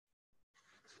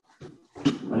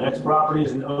next property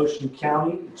is in Ocean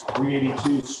County. It's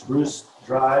 382 Spruce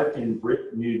Drive in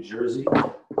Brick, New Jersey.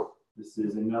 This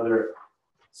is another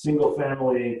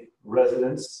single-family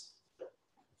residence.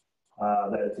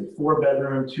 That's a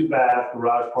 4-bedroom, 2-bath,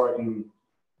 garage parking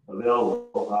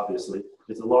available, obviously.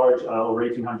 It's a large, over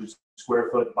 1,800 square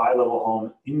foot, bi-level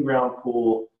home, in-ground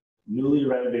pool, newly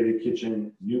renovated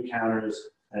kitchen, new counters,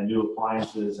 and new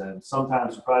appliances. And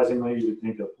sometimes, surprisingly, you would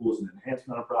think a pool is an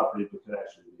enhancement of property, but could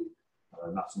actually be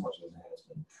not so much of an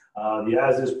enhancement. The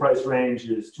as-is price range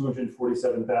is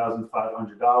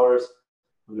 $247,500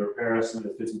 with a repair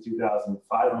estimate of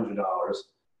 $52,500.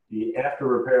 The after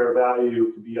repair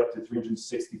value could be up to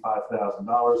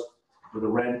 $365,000 with a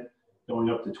rent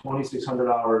going up to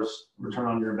 $2,600, return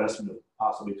on your investment of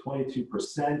possibly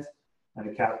 22%, and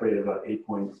a cap rate of about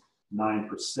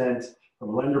 8.9%. From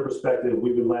a lender perspective,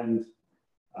 we would lend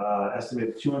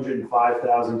estimated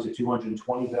 $205,000 to $220,000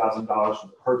 for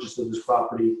the purchase of this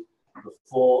property. The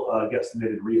full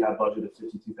guesstimated rehab budget of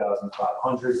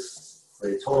 $52,500 for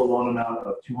a total loan amount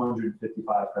of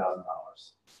 $255,000.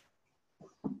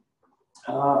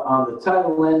 On the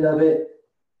title end of it,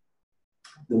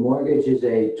 the mortgage is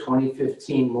a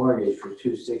 2015 mortgage for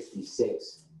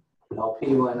 $266.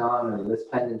 LP went on, and list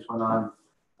pendants went on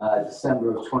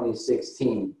December of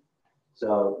 2016.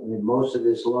 So I mean, most of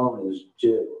this loan is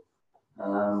due.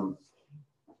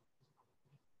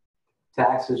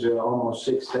 Taxes are almost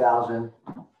 $6,000.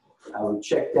 I would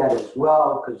check that as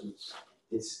well because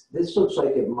this looks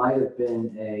like it might have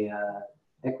been a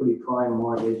equity prime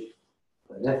mortgage,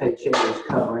 but FHA is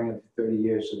covering it for 30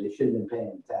 years, so they shouldn't have been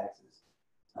paying the taxes.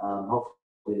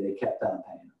 Hopefully they kept on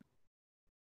paying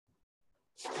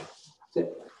them. That's it.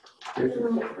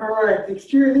 All right, the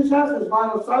exterior of this house is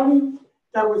vinyl siding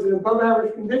that was in above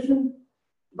average condition.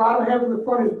 The bottom half of the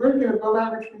front is brick in above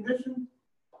average condition.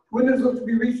 Windows look to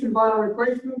be recent vinyl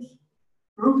replacements.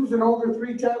 The roof is an older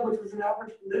 3-tab, which was in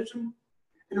average condition.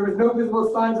 And there was no visible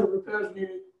signs of repairs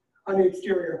needed on the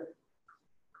exterior.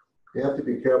 You have to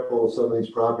be careful of some of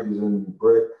these properties in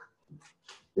brick.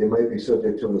 They might be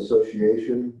subject to an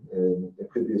association, and it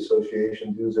could be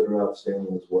association dues that are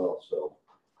outstanding as well. So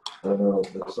I don't know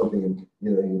if that's something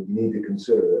you need to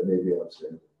consider that may be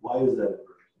outstanding. Why is that?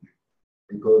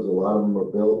 Because a lot of them are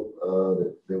built,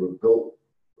 they were built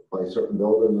by certain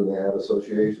builders and they have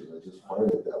associations. I just find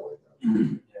it that way.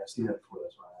 Yeah, I've seen that before,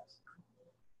 that's why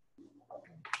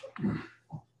I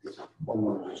asked.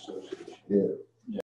 Homeowners association. Yeah.